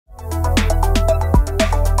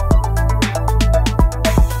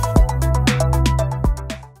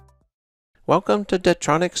Welcome to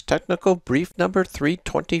Det-Tronics Technical Brief number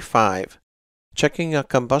 325, Checking a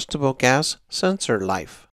Combustible Gas Sensor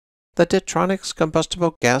Life. The Det-Tronics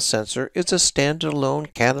combustible gas sensor is a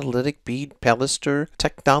standalone catalytic bead pellister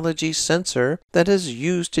technology sensor that is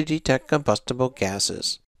used to detect combustible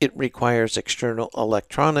gases. It requires external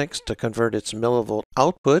electronics to convert its millivolt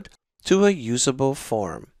output to a usable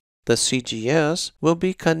form. The CGS will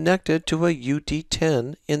be connected to a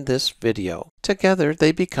UD10 in this video. Together,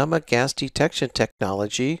 they become a gas detection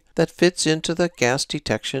technology that fits into the gas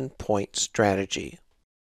detection point strategy.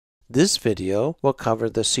 This video will cover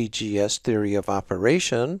the CGS theory of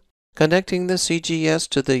operation, connecting the CGS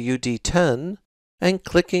to the UD10, and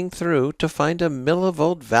clicking through to find a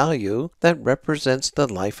millivolt value that represents the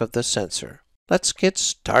life of the sensor. Let's get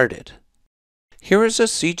started. Here is a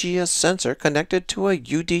CGS sensor connected to a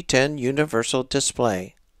UD10 universal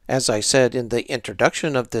display. As I said in the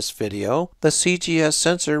introduction of this video, the CGS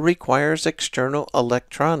sensor requires external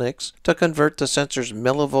electronics to convert the sensor's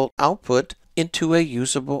millivolt output into a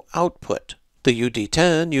usable output. The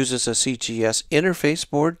UD10 uses a CGS interface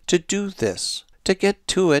board to do this. To get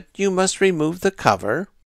to it, you must remove the cover,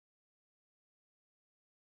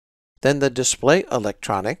 then the display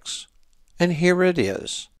electronics, and here it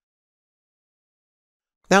is.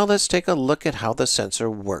 Now let's take a look at how the sensor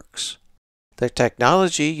works. The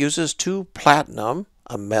technology uses two platinum,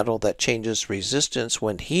 a metal that changes resistance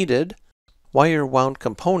when heated, wire-wound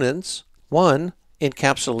components, one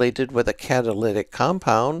encapsulated with a catalytic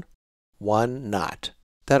compound, one not,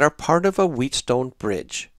 that are part of a Wheatstone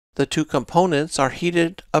bridge. The two components are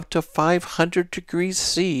heated up to 500 degrees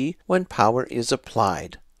C when power is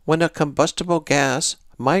applied. When a combustible gas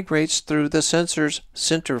migrates through the sensor's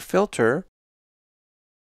center filter,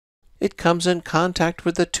 it comes in contact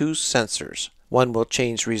with the two sensors. One will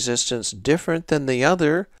change resistance different than the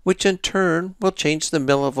other, which in turn will change the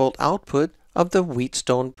millivolt output of the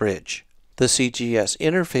Wheatstone bridge. The CGS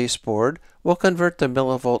interface board will convert the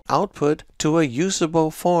millivolt output to a usable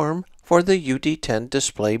form for the UD10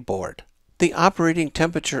 display board. The operating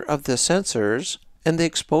temperature of the sensors and the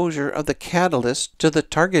exposure of the catalyst to the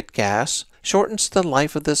target gas shortens the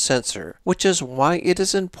life of the sensor, which is why it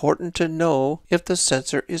is important to know if the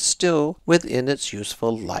sensor is still within its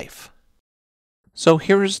useful life. So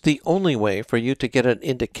here is the only way for you to get an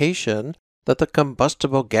indication that the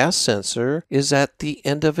combustible gas sensor is at the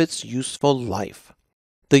end of its useful life.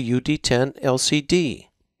 The UD10 LCD.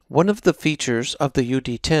 One of the features of the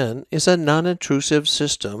UD10 is a non-intrusive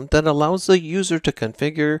system that allows the user to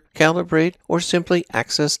configure, calibrate, or simply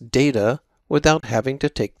access data without having to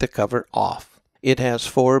take the cover off. It has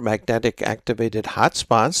 4 magnetic activated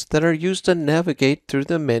hotspots that are used to navigate through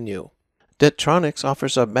the menu. Det-Tronics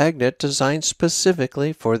offers a magnet designed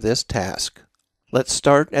specifically for this task. Let's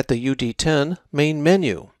start at the UD10 main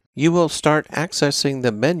menu. You will start accessing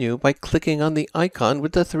the menu by clicking on the icon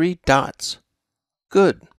with the 3 dots.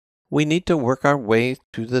 Good. We need to work our way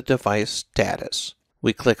to the device status.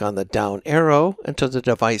 We click on the down arrow until the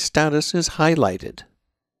device status is highlighted.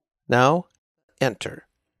 Now, enter.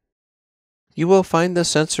 You will find the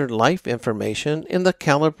sensor life information in the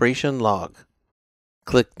calibration log.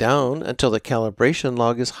 Click down until the calibration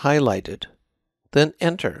log is highlighted. Then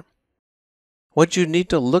enter. What you need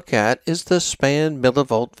to look at is the span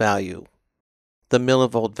millivolt value. The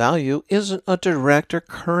millivolt value isn't a direct or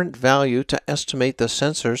current value to estimate the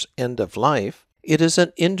sensor's end of life. It is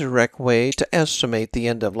an indirect way to estimate the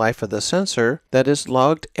end of life of the sensor that is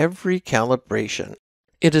logged every calibration.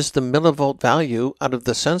 It is the millivolt value out of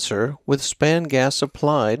the sensor with span gas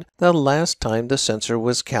applied the last time the sensor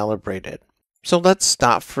was calibrated. So let's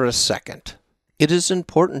stop for a second. It is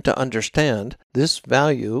important to understand this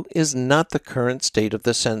value is not the current state of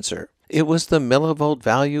the sensor. It was the millivolt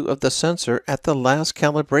value of the sensor at the last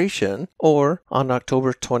calibration, or on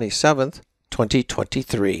October 27,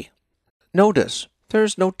 2023. Notice, there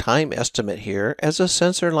is no time estimate here, as a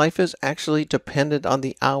sensor life is actually dependent on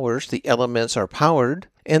the hours the elements are powered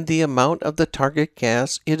and the amount of the target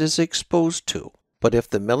gas it is exposed to. But if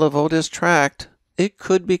the millivolt is tracked, it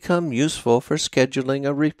could become useful for scheduling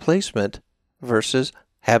a replacement versus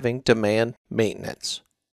having demand maintenance.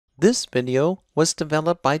 This video was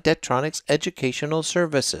developed by Det-Tronics Educational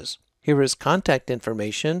Services. Here is contact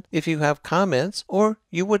information if you have comments or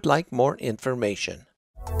you would like more information.